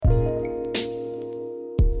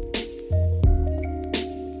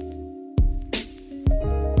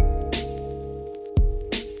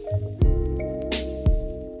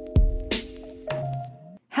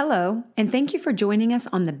Hello, and thank you for joining us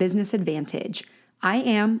on The Business Advantage. I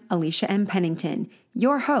am Alicia M. Pennington,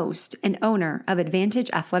 your host and owner of Advantage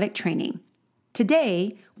Athletic Training.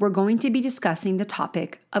 Today, we're going to be discussing the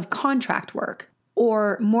topic of contract work,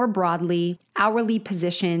 or more broadly, hourly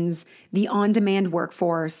positions, the on-demand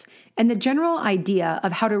workforce, and the general idea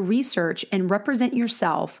of how to research and represent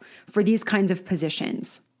yourself for these kinds of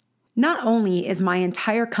positions. Not only is my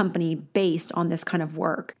entire company based on this kind of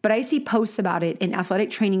work, but I see posts about it in athletic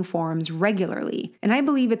training forums regularly, and I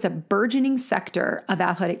believe it's a burgeoning sector of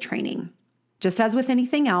athletic training. Just as with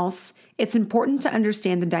anything else, it's important to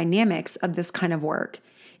understand the dynamics of this kind of work,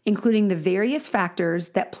 including the various factors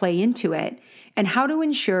that play into it and how to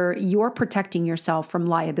ensure you're protecting yourself from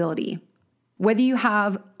liability. Whether you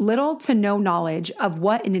have little to no knowledge of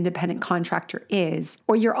what an independent contractor is,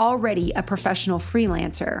 or you're already a professional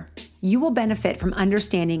freelancer, you will benefit from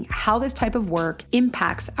understanding how this type of work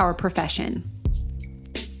impacts our profession.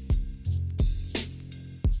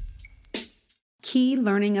 Key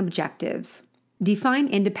learning objectives. Define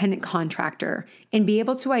independent contractor and be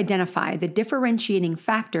able to identify the differentiating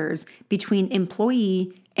factors between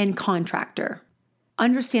employee and contractor.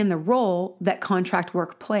 Understand the role that contract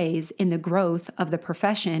work plays in the growth of the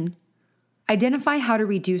profession. Identify how to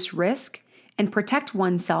reduce risk and protect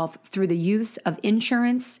oneself through the use of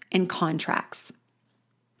insurance and contracts.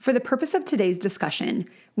 For the purpose of today's discussion,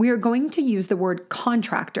 we are going to use the word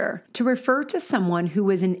contractor to refer to someone who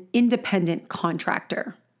is an independent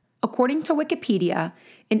contractor. According to Wikipedia,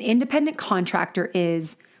 an independent contractor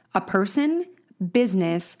is a person,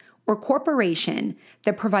 business, or corporation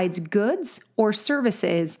that provides goods or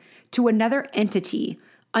services to another entity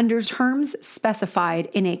under terms specified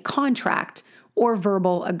in a contract or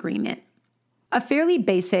verbal agreement. A fairly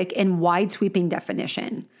basic and wide-sweeping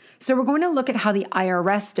definition. So we're going to look at how the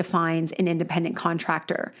IRS defines an independent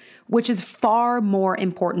contractor, which is far more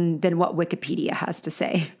important than what Wikipedia has to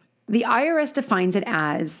say. The IRS defines it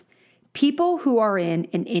as people who are in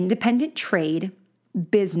an independent trade,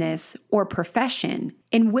 business, or profession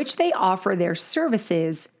in which they offer their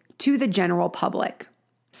services to the general public.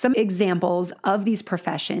 Some examples of these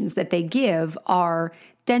professions that they give are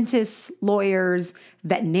dentists, lawyers,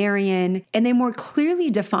 veterinarian, and they more clearly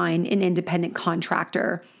define an independent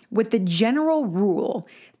contractor with the general rule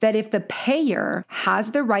that if the payer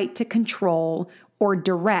has the right to control or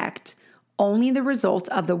direct only the result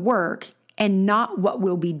of the work and not what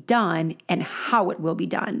will be done and how it will be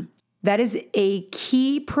done. That is a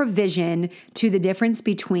key provision to the difference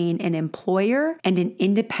between an employer and an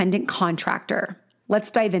independent contractor. Let's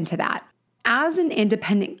dive into that. As an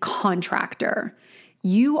independent contractor,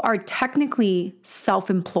 you are technically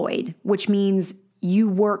self-employed, which means you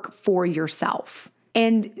work for yourself.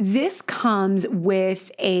 And this comes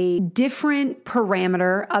with a different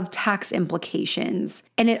parameter of tax implications.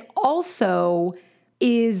 And it also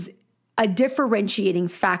is a differentiating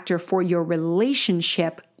factor for your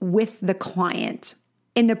relationship with the client.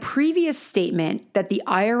 In the previous statement that the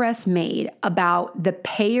IRS made about the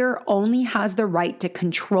payer only has the right to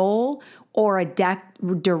control or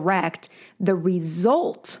direct the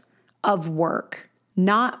result of work,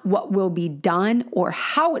 not what will be done or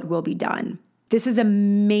how it will be done. This is a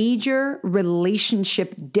major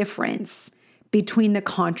relationship difference between the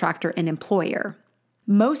contractor and employer.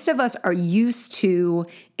 Most of us are used to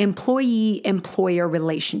employee-employer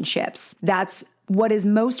relationships. That's what is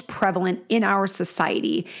most prevalent in our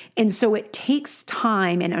society. And so it takes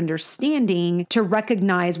time and understanding to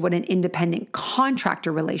recognize what an independent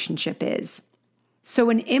contractor relationship is.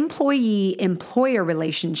 So an employee-employer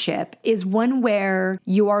relationship is one where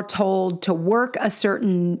you are told to work a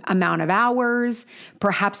certain amount of hours.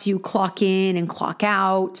 Perhaps you clock in and clock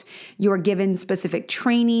out. You are given specific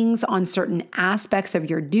trainings on certain aspects of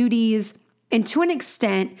your duties. And to an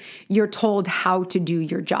extent, you're told how to do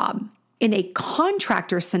your job. In a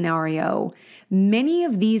contractor scenario, many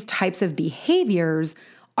of these types of behaviors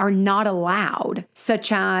are not allowed,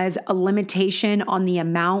 such as a limitation on the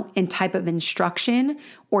amount and type of instruction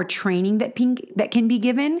or training that can be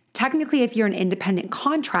given. Technically, if you're an independent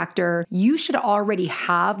contractor, you should already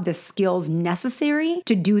have the skills necessary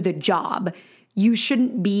to do the job. You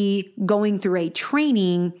shouldn't be going through a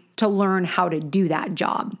training to learn how to do that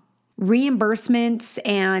job. Reimbursements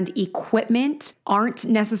and equipment aren't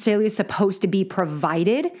necessarily supposed to be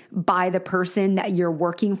provided by the person that you're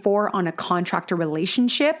working for on a contractor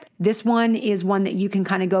relationship. This one is one that you can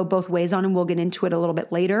kind of go both ways on, and we'll get into it a little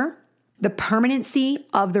bit later. The permanency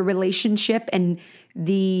of the relationship and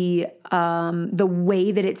the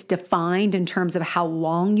way that it's defined in terms of how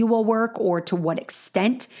long you will work or to what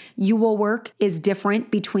extent you will work is different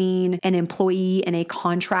between an employee and a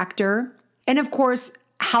contractor. And of course,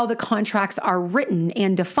 how the contracts are written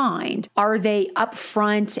and defined. Are they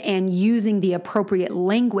upfront and using the appropriate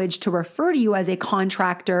language to refer to you as a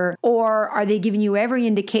contractor, or are they giving you every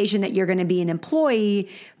indication that you're going to be an employee,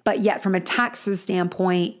 but yet from a taxes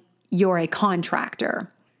standpoint, you're a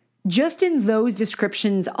contractor? Just in those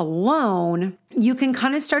descriptions alone, you can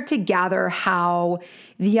kind of start to gather how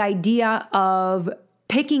the idea of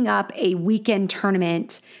picking up a weekend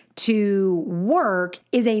tournament to work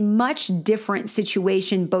is a much different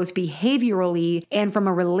situation, both behaviorally and from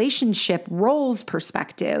a relationship roles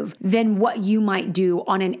perspective, than what you might do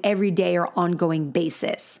on an everyday or ongoing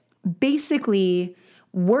basis. Basically,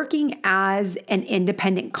 working as an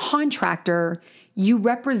independent contractor, you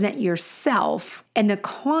represent yourself, and the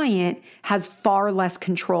client has far less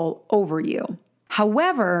control over you.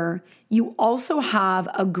 However, you also have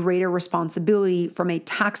a greater responsibility from a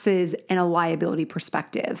taxes and a liability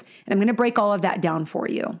perspective. And I'm going to break all of that down for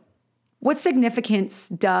you. What significance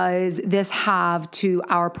does this have to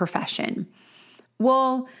our profession?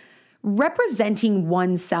 Well, representing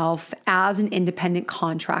oneself as an independent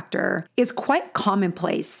contractor is quite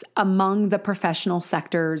commonplace among the professional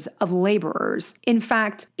sectors of laborers. In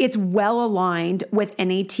fact, it's well aligned with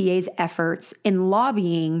NATA's efforts in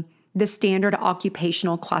lobbying the standard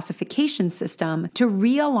occupational classification system to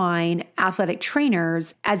realign athletic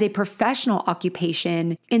trainers as a professional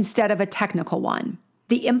occupation instead of a technical one.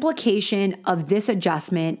 The implication of this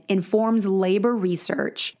adjustment informs labor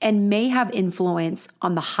research and may have influence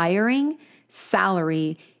on the hiring,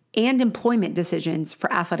 salary, and employment decisions for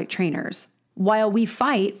athletic trainers. While we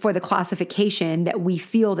fight for the classification that we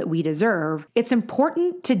feel that we deserve, it's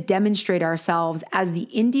important to demonstrate ourselves as the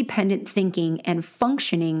independent thinking and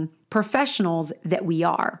functioning professionals that we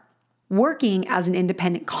are. Working as an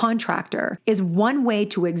independent contractor is one way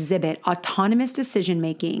to exhibit autonomous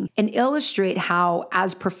decision-making and illustrate how,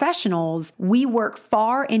 as professionals, we work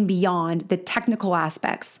far and beyond the technical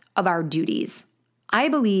aspects of our duties. I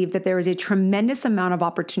believe that there is a tremendous amount of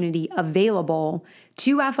opportunity available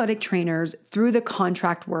to athletic trainers through the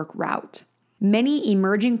contract work route. Many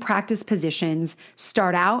emerging practice positions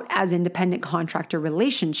start out as independent contractor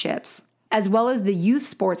relationships, as well as the youth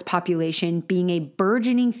sports population being a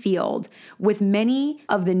burgeoning field with many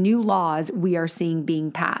of the new laws we are seeing being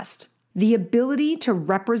passed. The ability to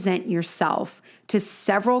represent yourself to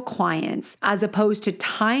several clients as opposed to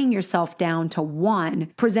tying yourself down to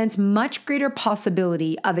one presents much greater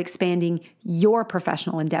possibility of expanding your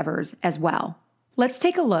professional endeavors as well. Let's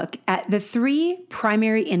take a look at the 3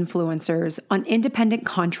 primary influencers on independent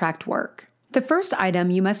contract work. The first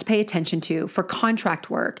item you must pay attention to for contract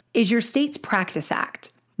work is your state's Practice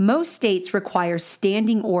Act. Most states require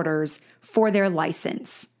standing orders for their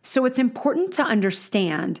license. So it's important to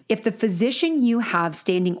understand if the physician you have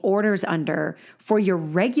standing orders under for your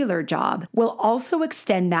regular job will also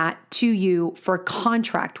extend that to you for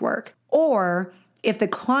contract work, or if the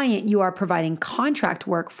client you are providing contract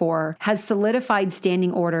work for has solidified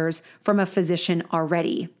standing orders from a physician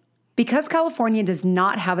already. Because California does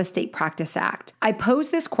not have a state practice act, I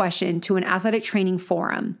posed this question to an athletic training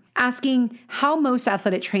forum, asking how most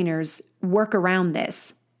athletic trainers work around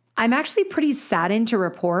this. I'm actually pretty saddened to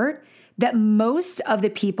report that most of the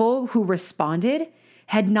people who responded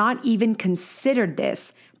had not even considered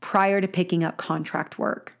this prior to picking up contract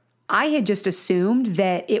work. I had just assumed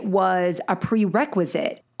that it was a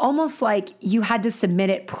prerequisite, almost like you had to submit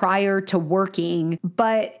it prior to working,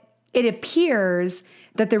 but it appears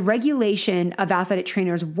that the regulation of athletic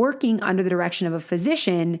trainers working under the direction of a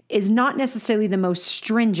physician is not necessarily the most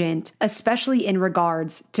stringent, especially in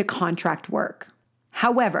regards to contract work.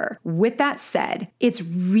 However, with that said, it's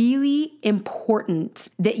really important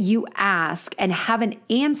that you ask and have an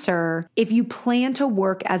answer if you plan to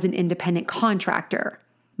work as an independent contractor.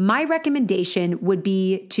 My recommendation would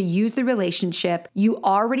be to use the relationship you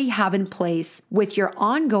already have in place with your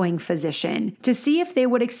ongoing physician to see if they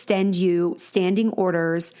would extend you standing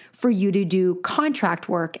orders for you to do contract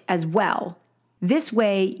work as well. This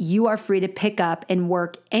way, you are free to pick up and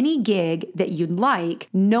work any gig that you'd like,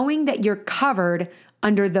 knowing that you're covered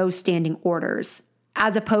under those standing orders,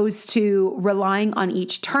 as opposed to relying on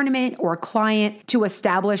each tournament or client to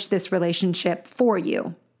establish this relationship for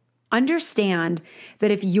you. Understand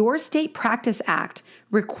that if your state practice act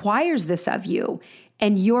requires this of you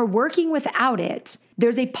and you're working without it,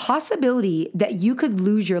 there's a possibility that you could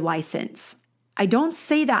lose your license. I don't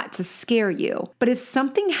say that to scare you, but if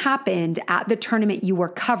something happened at the tournament you were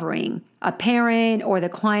covering, a parent or the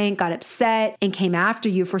client got upset and came after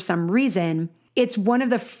you for some reason, it's one of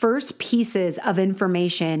the first pieces of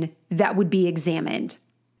information that would be examined.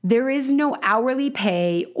 There is no hourly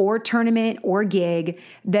pay or tournament or gig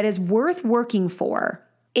that is worth working for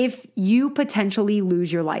if you potentially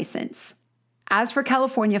lose your license. As for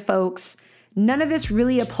California folks, none of this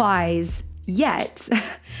really applies yet,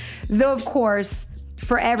 though of course,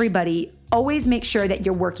 for everybody, always make sure that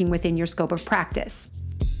you're working within your scope of practice.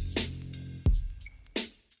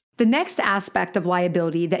 The next aspect of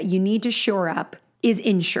liability that you need to shore up is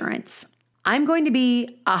insurance. I'm going to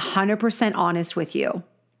be 100% honest with you.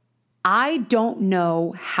 I don't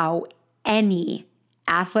know how any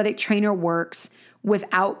athletic trainer works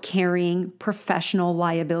without carrying professional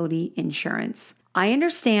liability insurance. I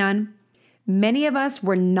understand many of us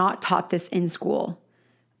were not taught this in school,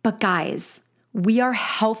 but guys, we are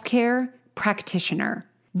healthcare practitioner.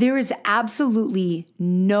 There is absolutely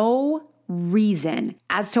no reason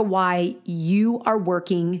as to why you are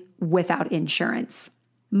working without insurance.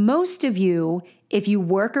 Most of you, if you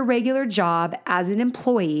work a regular job as an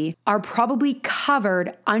employee, are probably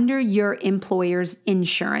covered under your employer's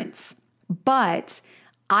insurance. But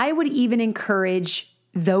I would even encourage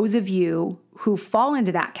those of you who fall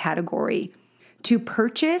into that category to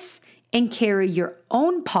purchase and carry your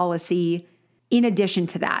own policy in addition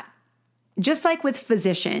to that. Just like with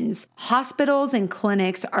physicians, hospitals and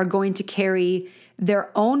clinics are going to carry their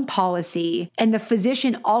own policy, and the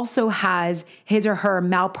physician also has his or her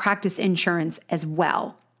malpractice insurance as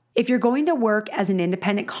well. If you're going to work as an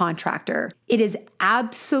independent contractor, it is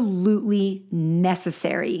absolutely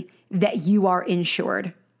necessary that you are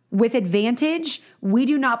insured. With Advantage, we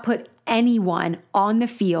do not put anyone on the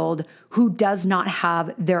field who does not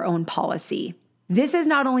have their own policy. This is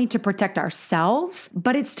not only to protect ourselves,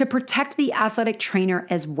 but it's to protect the athletic trainer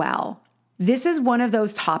as well. This is one of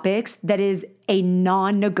those topics that is a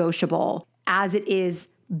non-negotiable, as it is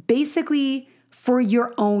basically for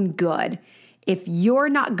your own good. If you're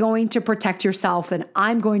not going to protect yourself, then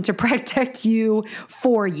I'm going to protect you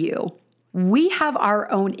for you. We have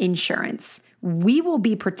our own insurance. We will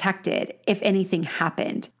be protected if anything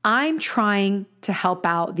happened. I'm trying to help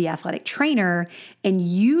out the athletic trainer, and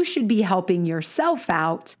you should be helping yourself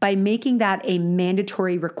out by making that a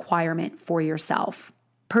mandatory requirement for yourself.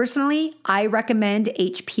 Personally, I recommend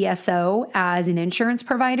HPSO as an insurance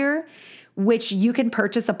provider, which you can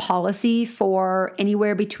purchase a policy for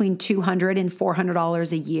anywhere between $200 and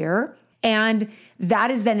 $400 a year. And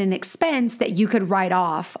that is then an expense that you could write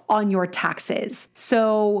off on your taxes.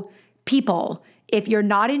 So people, if you're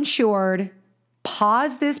not insured,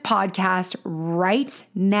 pause this podcast right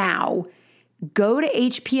now, go to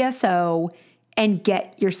HPSO and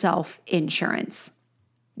get yourself insurance.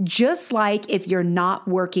 Just like if you're not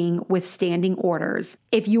working with standing orders,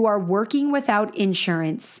 if you are working without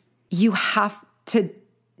insurance, you have to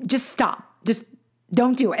just stop. Just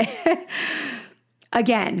don't do it.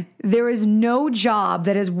 Again, there is no job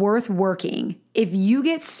that is worth working if you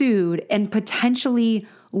get sued and potentially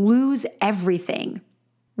lose everything.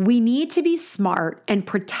 We need to be smart and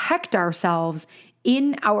protect ourselves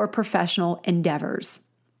in our professional endeavors.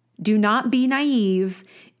 Do not be naive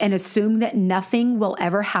and assume that nothing will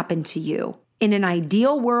ever happen to you. In an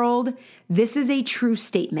ideal world, this is a true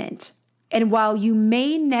statement. And while you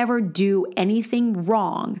may never do anything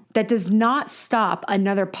wrong, that does not stop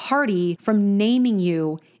another party from naming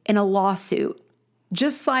you in a lawsuit.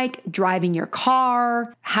 Just like driving your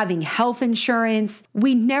car, having health insurance,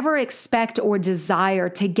 we never expect or desire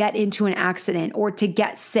to get into an accident or to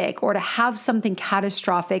get sick or to have something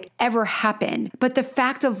catastrophic ever happen. But the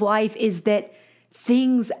fact of life is that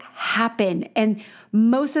things happen, and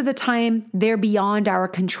most of the time they're beyond our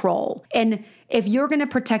control. And if you're going to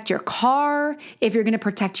protect your car, if you're going to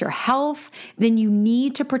protect your health, then you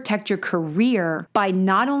need to protect your career by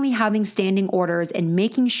not only having standing orders and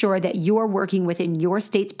making sure that you're working within your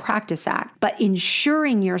state's Practice Act, but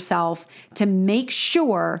ensuring yourself to make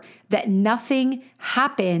sure that nothing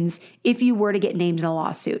happens if you were to get named in a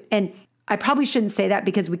lawsuit. And I probably shouldn't say that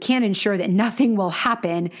because we can't ensure that nothing will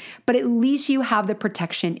happen, but at least you have the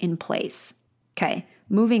protection in place. Okay,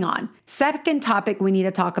 moving on. Second topic we need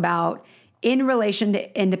to talk about in relation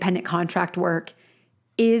to independent contract work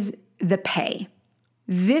is the pay.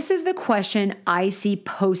 This is the question I see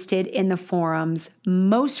posted in the forums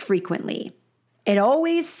most frequently. It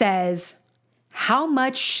always says, how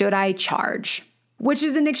much should I charge? Which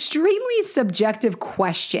is an extremely subjective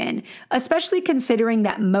question, especially considering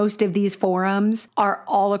that most of these forums are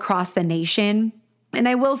all across the nation. And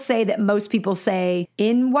I will say that most people say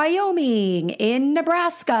in Wyoming, in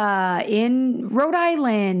Nebraska, in Rhode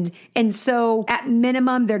Island. And so at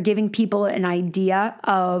minimum, they're giving people an idea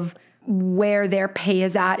of where their pay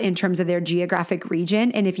is at in terms of their geographic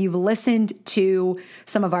region. And if you've listened to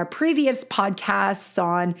some of our previous podcasts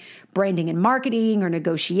on branding and marketing or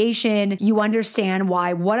negotiation, you understand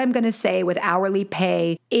why what I'm going to say with hourly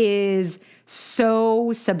pay is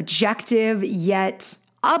so subjective yet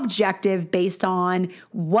objective based on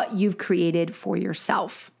what you've created for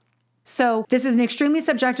yourself. So this is an extremely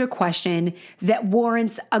subjective question that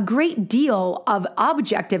warrants a great deal of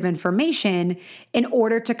objective information in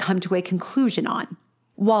order to come to a conclusion on.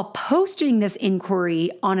 While posting this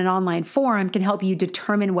inquiry on an online forum can help you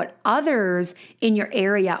determine what others in your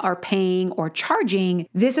area are paying or charging,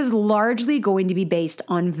 this is largely going to be based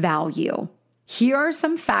on value. Here are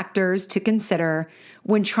some factors to consider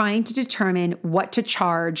when trying to determine what to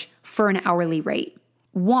charge for an hourly rate.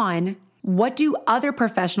 1, what do other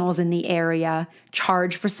professionals in the area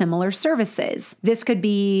charge for similar services? This could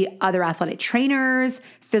be other athletic trainers,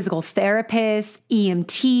 physical therapists,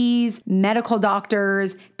 EMTs, medical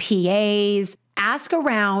doctors, PAs. Ask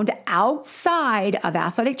around outside of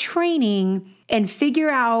athletic training and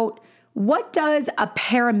figure out, what does a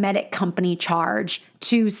paramedic company charge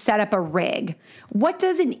to set up a rig? What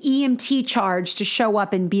does an EMT charge to show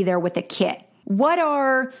up and be there with a kit? What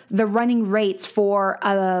are the running rates for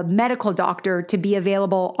a medical doctor to be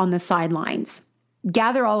available on the sidelines?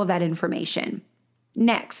 Gather all of that information.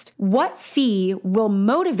 Next, what fee will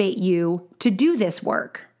motivate you to do this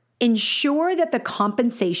work? Ensure that the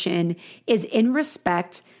compensation is in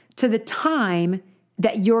respect to the time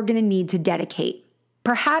that you're going to need to dedicate.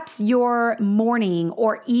 Perhaps your morning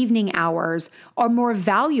or evening hours are more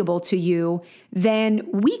valuable to you than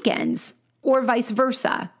weekends, or vice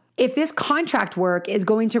versa. If this contract work is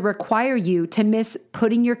going to require you to miss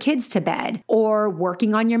putting your kids to bed or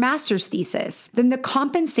working on your master's thesis, then the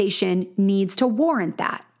compensation needs to warrant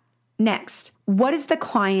that. Next, what is the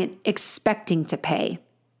client expecting to pay?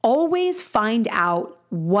 Always find out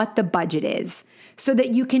what the budget is so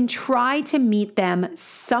that you can try to meet them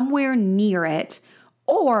somewhere near it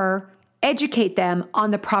or educate them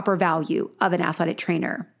on the proper value of an athletic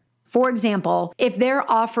trainer. For example, if they're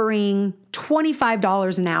offering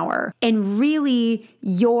 $25 an hour and really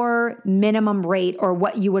your minimum rate or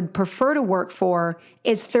what you would prefer to work for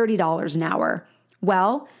is $30 an hour,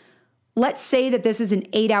 well, let's say that this is an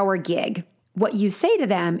 8-hour gig. What you say to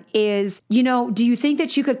them is, do you think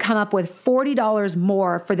that you could come up with $40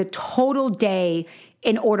 more for the total day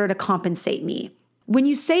in order to compensate me? When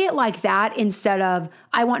you say it like that, instead of,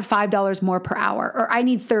 I want $5 more per hour, or I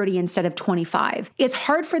need 30 instead of 25, it's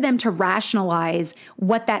hard for them to rationalize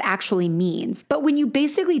what that actually means. But when you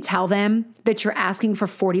basically tell them that you're asking for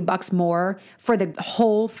 $40 more for the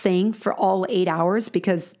whole thing for all 8 hours,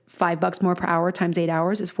 because $5 more per hour times 8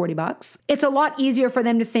 hours is $40, it's a lot easier for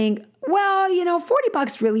them to think, well,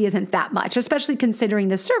 $40 really isn't that much, especially considering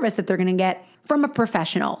the service that they're going to get from a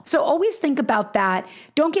professional. So always think about that.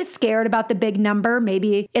 Don't get scared about the big number.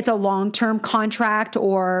 Maybe it's a long-term contract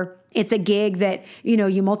or it's a gig that,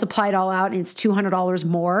 you multiply it all out and it's $200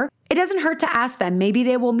 more. It doesn't hurt to ask them. Maybe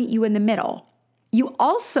they will meet you in the middle. You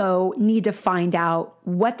also need to find out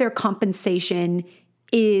what their compensation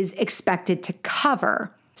is expected to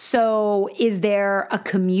cover. So is there a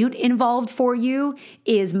commute involved for you?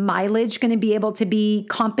 Is mileage going to be able to be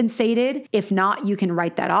compensated? If not, you can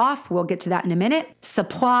write that off. We'll get to that in a minute.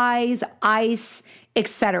 Supplies, ice,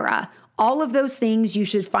 etc. All of those things you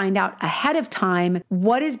should find out ahead of time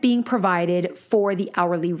what is being provided for the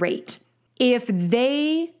hourly rate. If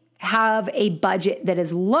they have a budget that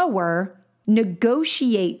is lower,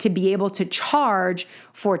 negotiate to be able to charge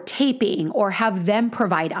for taping or have them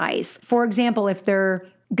provide ice. For example, if they're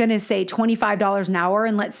going to say $25 an hour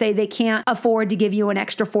and let's say they can't afford to give you an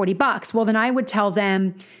extra $40, well, then I would tell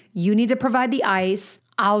them, you need to provide the ice.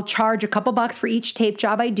 I'll charge a couple bucks for each tape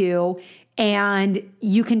job I do, and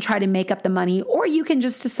you can try to make up the money, or you can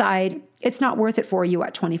just decide it's not worth it for you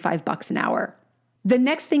at $25 an hour. The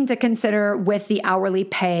next thing to consider with the hourly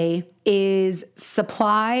pay is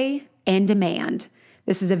supply and demand.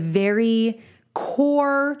 This is a very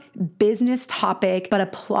core business topic, but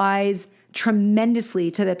applies tremendously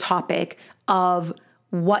to the topic of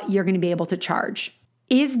what you're going to be able to charge.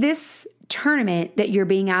 Is this tournament that you're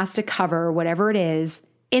being asked to cover, whatever it is,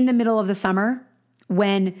 in the middle of the summer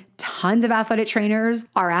when tons of athletic trainers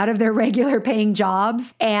are out of their regular paying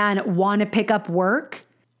jobs and want to pick up work?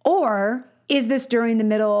 Or is this during the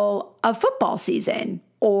middle of football season?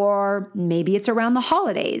 Or maybe it's around the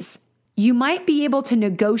holidays. You might be able to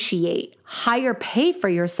negotiate higher pay for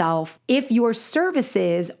yourself if your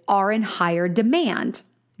services are in higher demand.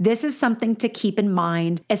 This is something to keep in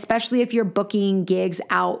mind, especially if you're booking gigs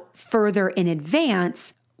out further in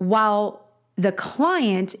advance. While the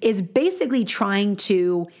client is basically trying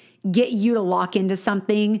to get you to lock into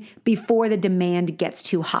something before the demand gets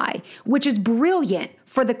too high, which is brilliant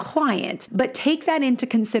for the client. But take that into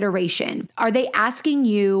consideration. Are they asking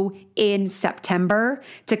you in September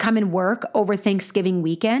to come and work over Thanksgiving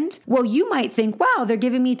weekend? Well, you might think, wow, they're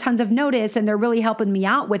giving me tons of notice and they're really helping me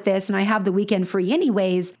out with this, and I have the weekend free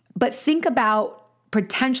anyways. But think about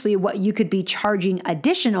potentially what you could be charging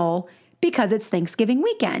additional because it's Thanksgiving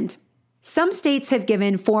weekend. Some states have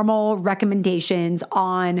given formal recommendations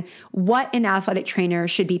on what an athletic trainer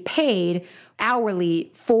should be paid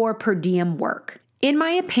hourly for per diem work. In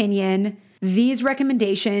my opinion, these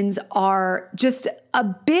recommendations are just a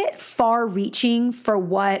bit far-reaching for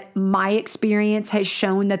what my experience has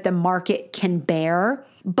shown that the market can bear,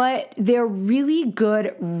 but they're really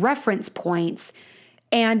good reference points,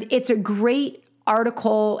 and it's a great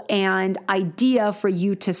article and idea for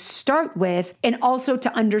you to start with, and also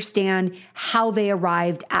to understand how they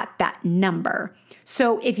arrived at that number.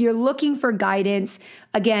 So if you're looking for guidance,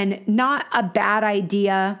 again, not a bad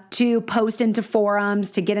idea to post into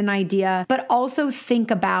forums to get an idea, but also think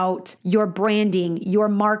about your branding, your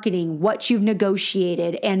marketing, what you've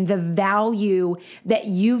negotiated, and the value that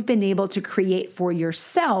you've been able to create for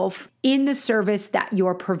yourself in the service that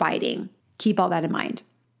you're providing. Keep all that in mind.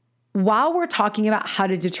 While we're talking about how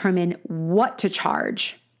to determine what to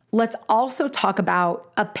charge, let's also talk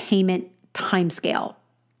about a payment timescale.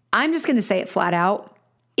 I'm just going to say it flat out.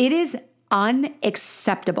 It is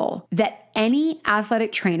unacceptable that any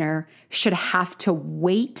athletic trainer should have to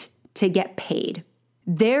wait to get paid.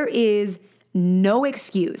 There is no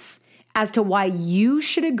excuse as to why you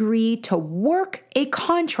should agree to work a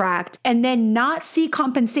contract and then not see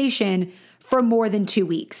compensation for more than 2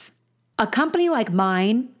 weeks. A company like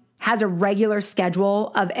mine has a regular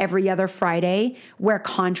schedule of every other Friday where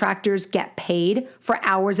contractors get paid for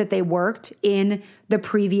hours that they worked in the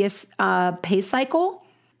previous pay cycle.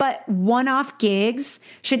 But one-off gigs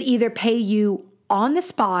should either pay you on the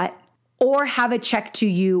spot or have a check to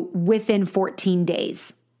you within 14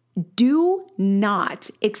 days. Do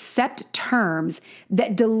not accept terms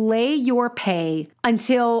that delay your pay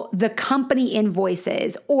until the company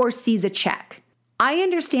invoices or sees a check. I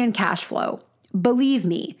understand cash flow. Believe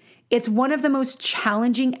me, it's one of the most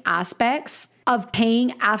challenging aspects of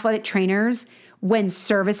paying athletic trainers when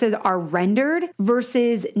services are rendered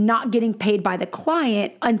versus not getting paid by the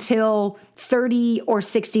client until 30 or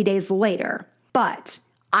 60 days later. But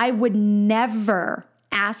I would never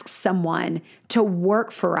ask someone to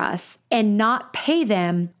work for us and not pay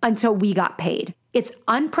them until we got paid. It's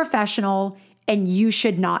unprofessional and you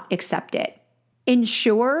should not accept it.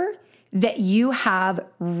 Ensure that you have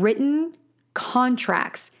written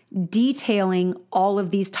contracts detailing all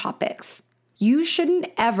of these topics. You shouldn't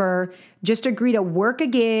ever just agree to work a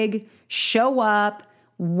gig, show up,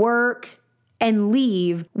 work, and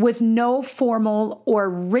leave with no formal or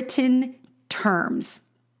written terms.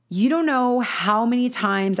 You don't know how many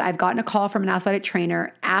times I've gotten a call from an athletic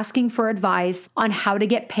trainer asking for advice on how to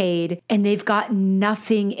get paid, and they've got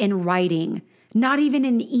nothing in writing. Not even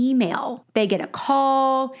an email. They get a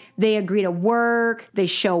call, they agree to work, they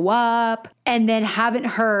show up, and then haven't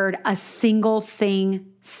heard a single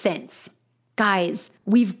thing since. Guys,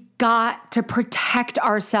 we've got to protect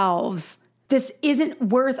ourselves. This isn't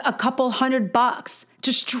worth a couple $100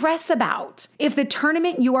 to stress about. If the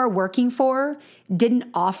tournament you are working for didn't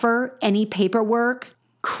offer any paperwork,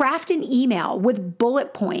 craft an email with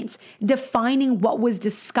bullet points defining what was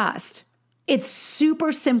discussed. It's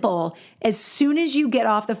super simple. As soon as you get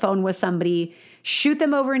off the phone with somebody, shoot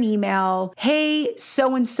them over an email. Hey,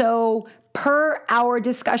 so-and-so, per our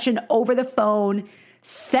discussion over the phone,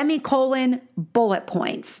 semicolon, bullet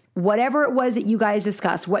points. Whatever it was that you guys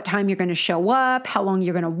discussed, what time you're going to show up, how long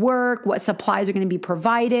you're going to work, what supplies are going to be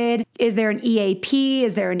provided. Is there an EAP?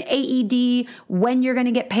 Is there an AED? When you're going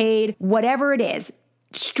to get paid? Whatever it is,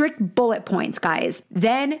 strict bullet points, guys.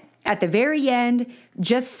 Then at the very end,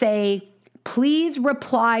 just say, please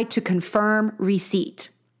reply to confirm receipt.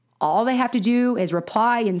 All they have to do is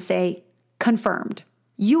reply and say, confirmed.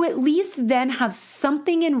 You at least then have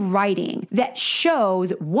something in writing that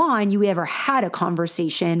shows, one, you ever had a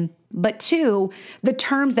conversation, but two, the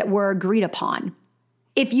terms that were agreed upon.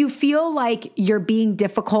 If you feel like you're being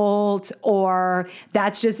difficult or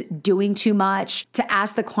that's just doing too much to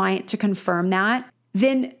ask the client to confirm that,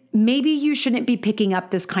 then maybe you shouldn't be picking up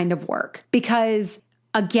this kind of work because,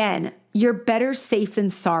 again, you're better safe than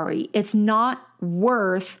sorry. It's not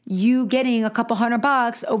worth you getting a couple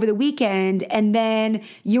 $100 over the weekend, and then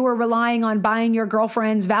you were relying on buying your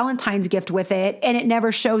girlfriend's Valentine's gift with it and it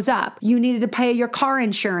never shows up. You needed to pay your car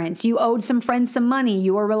insurance. You owed some friends some money.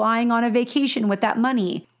 You were relying on a vacation with that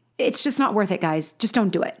money. It's just not worth it, guys. Just don't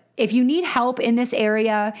do it. If you need help in this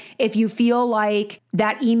area, if you feel like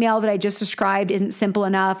that email that I just described isn't simple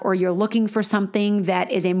enough, or you're looking for something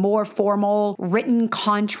that is a more formal written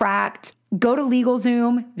contract, go to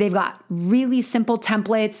LegalZoom. They've got really simple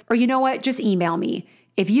templates. Or you know what? Just email me.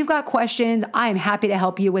 If you've got questions, I am happy to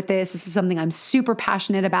help you with this. This is something I'm super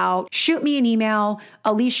passionate about. Shoot me an email,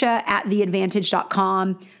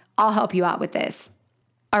 alicia@theadvantage.com. I'll help you out with this.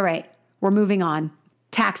 All right, we're moving on.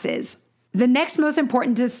 Taxes. The next most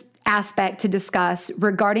important aspect to discuss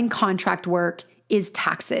regarding contract work is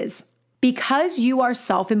taxes. Because you are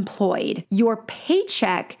self-employed, your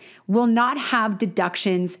paycheck will not have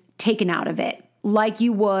deductions taken out of it like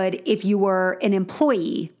you would if you were an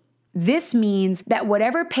employee. This means that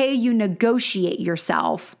whatever pay you negotiate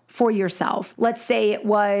for yourself, let's say it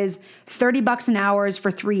was $30 an hour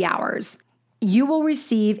for 3 hours, you will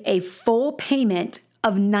receive a full payment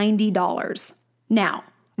of $90. Now,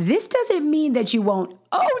 this doesn't mean that you won't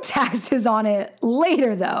owe taxes on it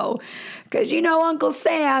later, though, because you know Uncle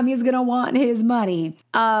Sam, he's going to want his money.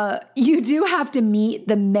 You do have to meet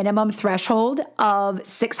the minimum threshold of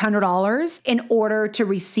 $600 in order to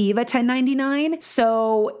receive a 1099.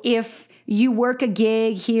 So if you work a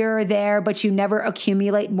gig here or there, but you never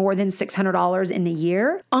accumulate more than $600 in the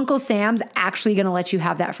year, Uncle Sam's actually going to let you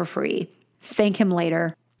have that for free. Thank him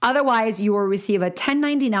later. Otherwise, you will receive a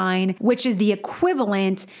 1099, which is the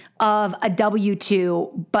equivalent of a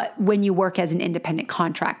W-2, but when you work as an independent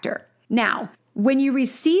contractor. Now, when you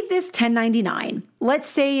receive this 1099, let's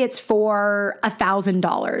say it's for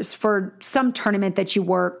 $1,000 for some tournament that you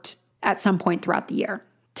worked at some point throughout the year.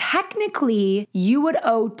 Technically, you would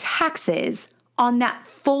owe taxes on that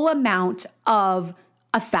full amount of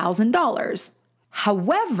 $1,000.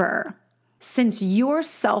 However, since you're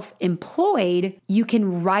self-employed, you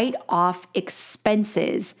can write off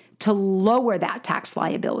expenses to lower that tax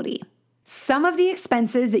liability. Some of the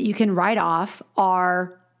expenses that you can write off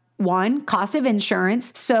are, one, cost of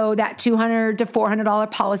insurance. So that $200 to $400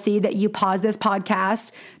 policy that you pause this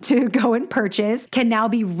podcast to go and purchase can now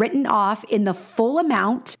be written off in the full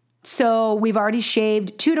amount. So we've already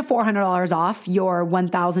shaved $200 to $400 off your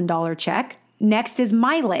 $1,000 check. Next is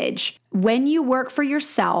mileage. When you work for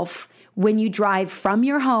yourself, when you drive from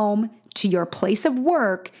your home to your place of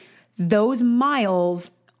work, those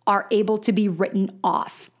miles are able to be written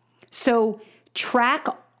off. So track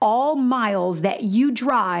all miles that you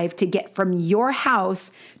drive to get from your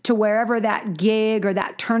house to wherever that gig or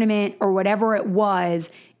that tournament or whatever it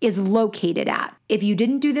was is located at. If you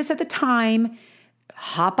didn't do this at the time,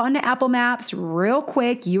 hop onto Apple Maps real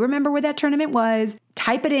quick. You remember where that tournament was,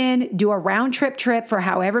 type it in, do a round trip for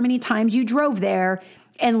however many times you drove there,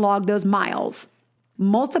 and log those miles.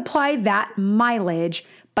 Multiply that mileage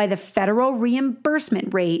by the federal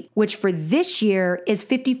reimbursement rate, which for this year is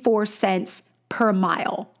 54 cents per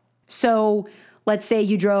mile. So let's say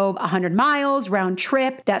you drove 100 miles round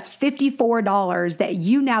trip, that's $54 that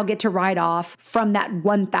you now get to write off from that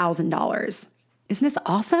 $1,000. Isn't this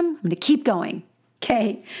awesome? I'm gonna keep going.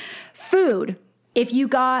 Okay, food. If you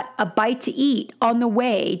got a bite to eat on the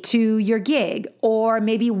way to your gig, or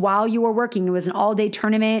maybe while you were working, it was an all-day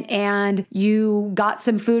tournament and you got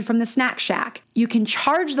some food from the snack shack, you can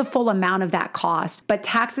charge the full amount of that cost, but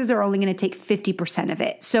taxes are only going to take 50% of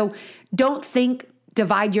it. So don't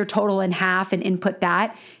divide your total in half and input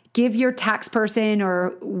that. Give your tax person or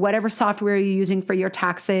whatever software you're using for your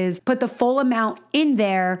taxes, put the full amount in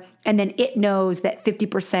there, and then it knows that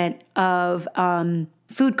 50% of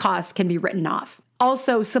food costs can be written off.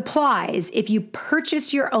 Also, supplies. If you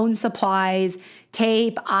purchase your own supplies,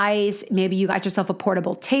 tape, ice, maybe you got yourself a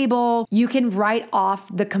portable table, you can write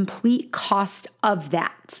off the complete cost of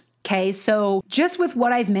that. Okay, so just with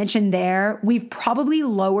what I've mentioned there, we've probably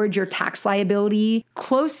lowered your tax liability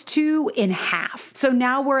close to in half. So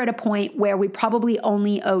now we're at a point where we probably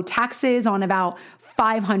only owe taxes on about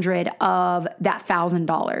 $500 of that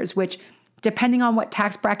 $1,000, which, depending on what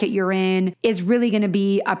tax bracket you're in, is really going to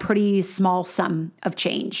be a pretty small sum of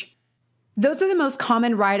change. Those are the most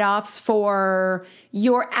common write-offs for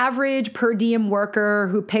your average per diem worker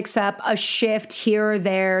who picks up a shift here or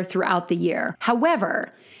there throughout the year.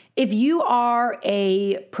 However, if you are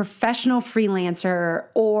a professional freelancer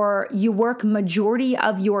or you work majority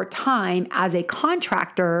of your time as a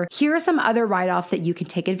contractor, here are some other write-offs that you can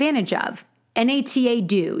take advantage of. NATA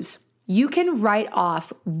dues. You can write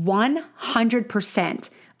off 100%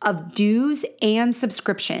 of dues and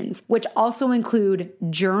subscriptions, which also include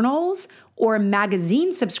journals or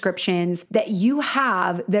magazine subscriptions that you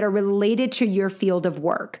have that are related to your field of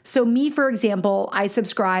work. So me, for example, I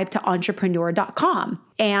subscribe to entrepreneur.com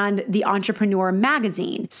and the Entrepreneur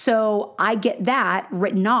magazine. So I get that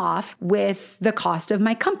written off with the cost of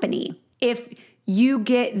my company. If you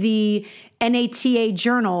get the NATA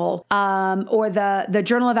journal or the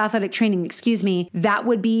Journal of Athletic Training, that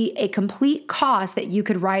would be a complete cost that you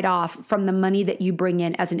could write off from the money that you bring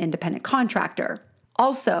in as an independent contractor.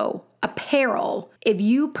 Also, apparel. If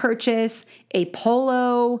you purchase a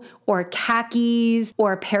polo or khakis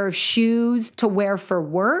or a pair of shoes to wear for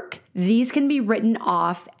work, these can be written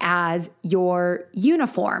off as your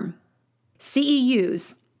uniform.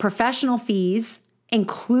 CEUs, professional fees,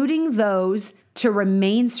 including those to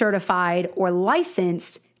remain certified or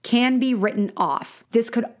licensed, can be written off. This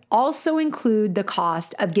could also include the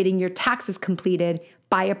cost of getting your taxes completed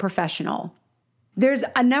by a professional. There's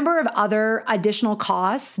a number of other additional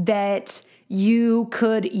costs that you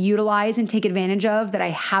could utilize and take advantage of that I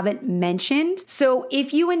haven't mentioned. So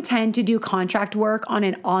if you intend to do contract work on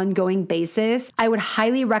an ongoing basis, I would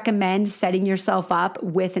highly recommend setting yourself up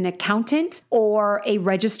with an accountant or a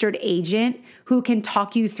registered agent who can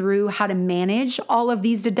talk you through how to manage all of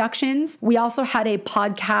these deductions. We also had a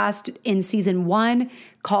podcast in season 1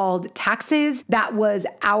 called Taxes. That was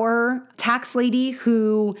our tax lady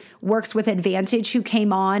who works with Advantage who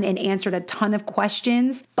came on and answered a ton of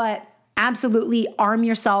questions. But absolutely arm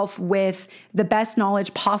yourself with the best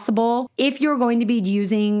knowledge possible. If you're going to be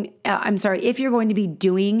if you're going to be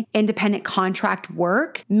doing independent contract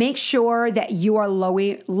work, make sure that you are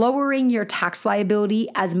lowering your tax liability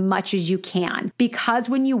as much as you can. Because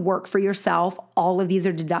when you work for yourself, all of these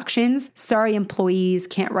are deductions. Sorry, employees,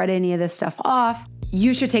 can't write any of this stuff off.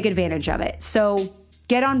 You should take advantage of it. So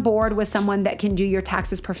get on board with someone that can do your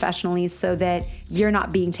taxes professionally so that you're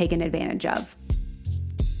not being taken advantage of.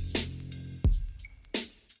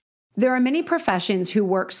 There are many professions who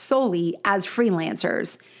work solely as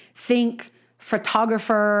freelancers. Think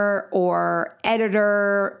photographer or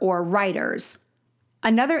editor or writers.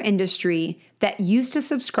 Another industry that used to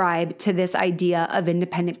subscribe to this idea of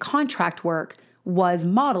independent contract work was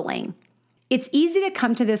modeling. It's easy to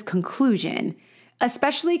come to this conclusion,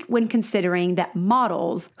 especially when considering that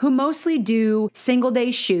models who mostly do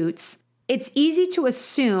single-day shoots, it's easy to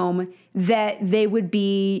assume that they would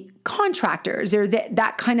be contractors or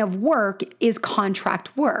that kind of work is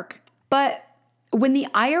contract work. But when the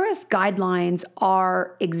IRS guidelines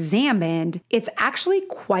are examined, it's actually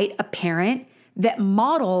quite apparent that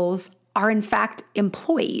models are in fact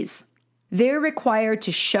employees. They're required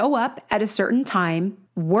to show up at a certain time,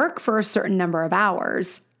 work for a certain number of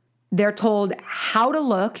hours. They're told how to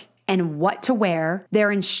look and what to wear.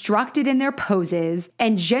 They're instructed in their poses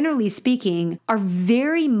and generally speaking are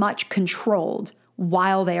very much controlled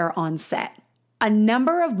while they are on set. A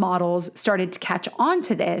number of models started to catch on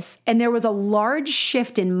to this, and there was a large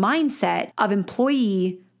shift in mindset of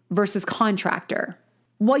employee versus contractor.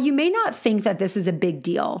 While you may not think that this is a big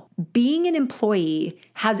deal, being an employee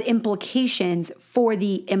has implications for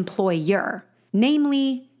the employer,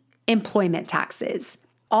 namely employment taxes.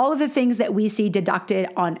 All of the things that we see deducted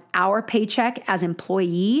on our paycheck as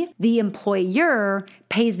employee, the employer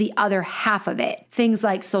pays the other half of it. Things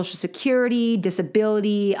like Social Security,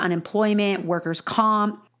 disability, unemployment, workers'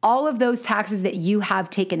 comp, all of those taxes that you have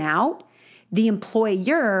taken out, the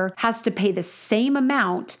employer has to pay the same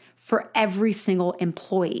amount for every single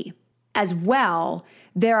employee. As well,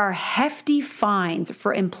 there are hefty fines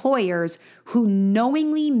for employers who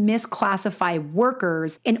knowingly misclassify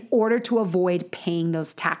workers in order to avoid paying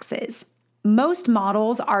those taxes. Most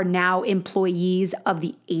models are now employees of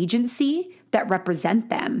the agency that represent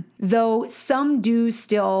them, though some do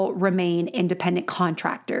still remain independent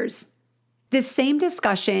contractors. This same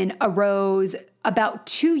discussion arose about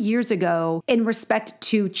 2 years ago in respect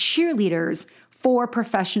to cheerleaders for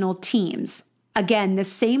professional teams. Again, the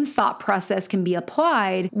same thought process can be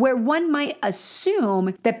applied where one might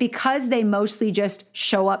assume that because they mostly just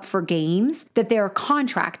show up for games, that they're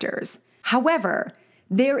contractors. However,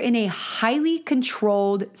 they're in a highly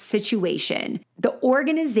controlled situation. The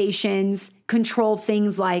organizations control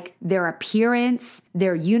things like their appearance,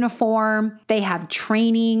 their uniform, they have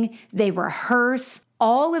training, they rehearse.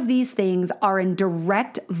 All of these things are in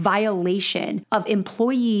direct violation of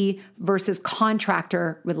employee versus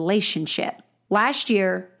contractor relationship. Last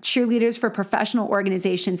year, cheerleaders for professional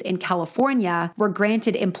organizations in California were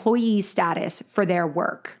granted employee status for their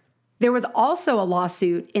work. There was also a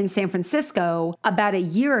lawsuit in San Francisco about a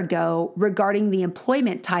year ago regarding the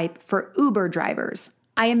employment type for Uber drivers.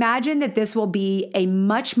 I imagine that this will be a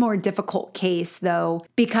much more difficult case, though,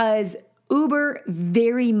 because Uber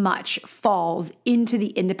very much falls into the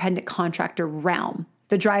independent contractor realm.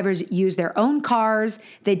 The drivers use their own cars,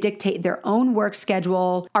 they dictate their own work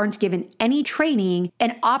schedule, aren't given any training,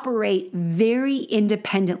 and operate very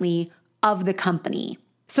independently of the company.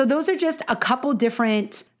 So those are just a couple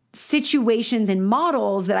different situations and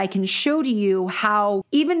models that I can show to you how,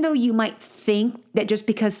 even though you might think that just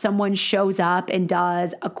because someone shows up and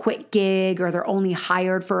does a quick gig or they're only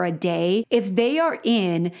hired for a day, if they are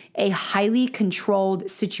in a highly controlled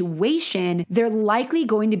situation, they're likely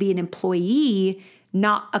going to be an employee,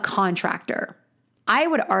 not a contractor. I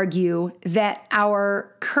would argue that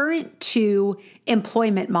our current two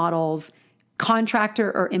employment models,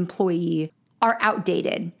 contractor or employee, are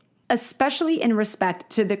outdated, especially in respect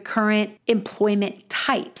to the current employment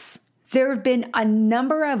types. There have been a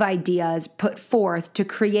number of ideas put forth to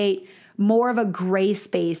create more of a gray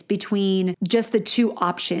space between just the two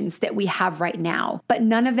options that we have right now, but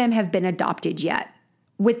none of them have been adopted yet.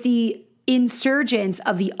 With the insurgence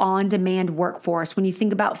of the on-demand workforce, when you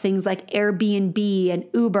think about things like Airbnb and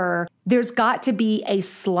Uber, there's got to be a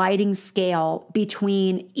sliding scale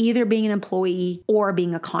between either being an employee or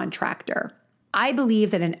being a contractor. I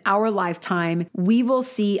believe that in our lifetime, we will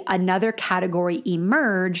see another category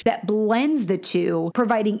emerge that blends the two,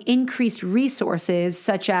 providing increased resources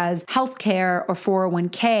such as healthcare or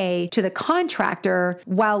 401k to the contractor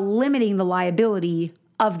while limiting the liability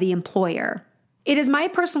of the employer. It is my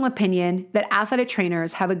personal opinion that athletic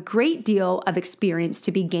trainers have a great deal of experience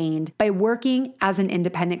to be gained by working as an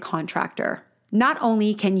independent contractor. Not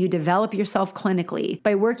only can you develop yourself clinically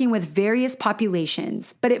by working with various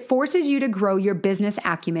populations, but it forces you to grow your business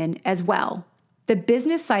acumen as well. The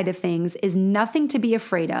business side of things is nothing to be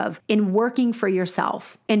afraid of in working for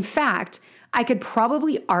yourself. In fact, I could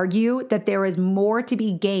probably argue that there is more to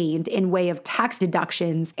be gained in way of tax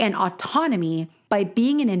deductions and autonomy by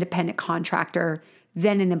being an independent contractor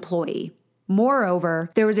than an employee. Moreover,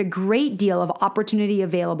 there is a great deal of opportunity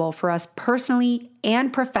available for us personally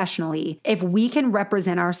and professionally if we can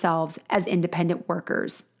represent ourselves as independent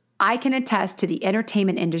workers. I can attest to the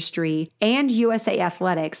entertainment industry and USA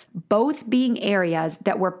Athletics both being areas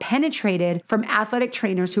that were penetrated from athletic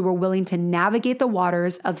trainers who were willing to navigate the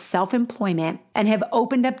waters of self-employment and have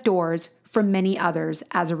opened up doors for many others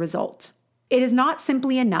as a result. It is not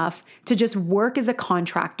simply enough to just work as a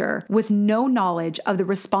contractor with no knowledge of the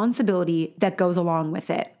responsibility that goes along with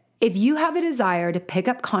it. If you have the desire to pick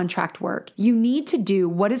up contract work, you need to do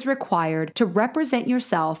what is required to represent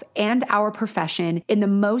yourself and our profession in the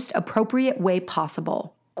most appropriate way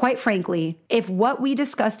possible. Quite frankly, if what we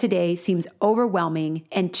discussed today seems overwhelming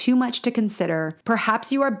and too much to consider,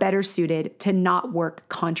 perhaps you are better suited to not work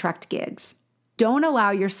contract gigs. Don't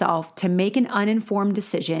allow yourself to make an uninformed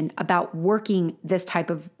decision about working this type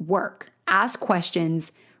of work. Ask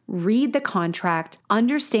questions, read the contract,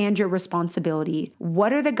 understand your responsibility.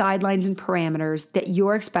 What are the guidelines and parameters that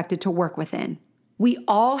you're expected to work within? We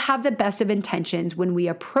all have the best of intentions when we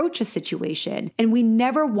approach a situation, and we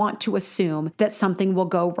never want to assume that something will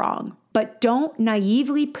go wrong. But don't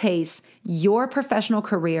naively place your professional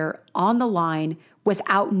career on the line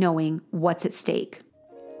without knowing what's at stake.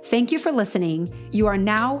 Thank you for listening. You are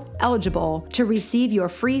now eligible to receive your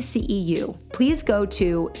free CEU. Please go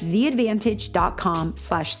to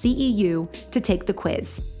theadvantage.com/CEU to take the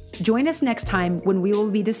quiz. Join us next time when we will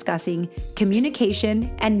be discussing communication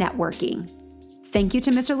and networking. Thank you to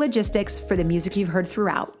Mr. Logistics for the music you've heard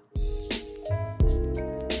throughout.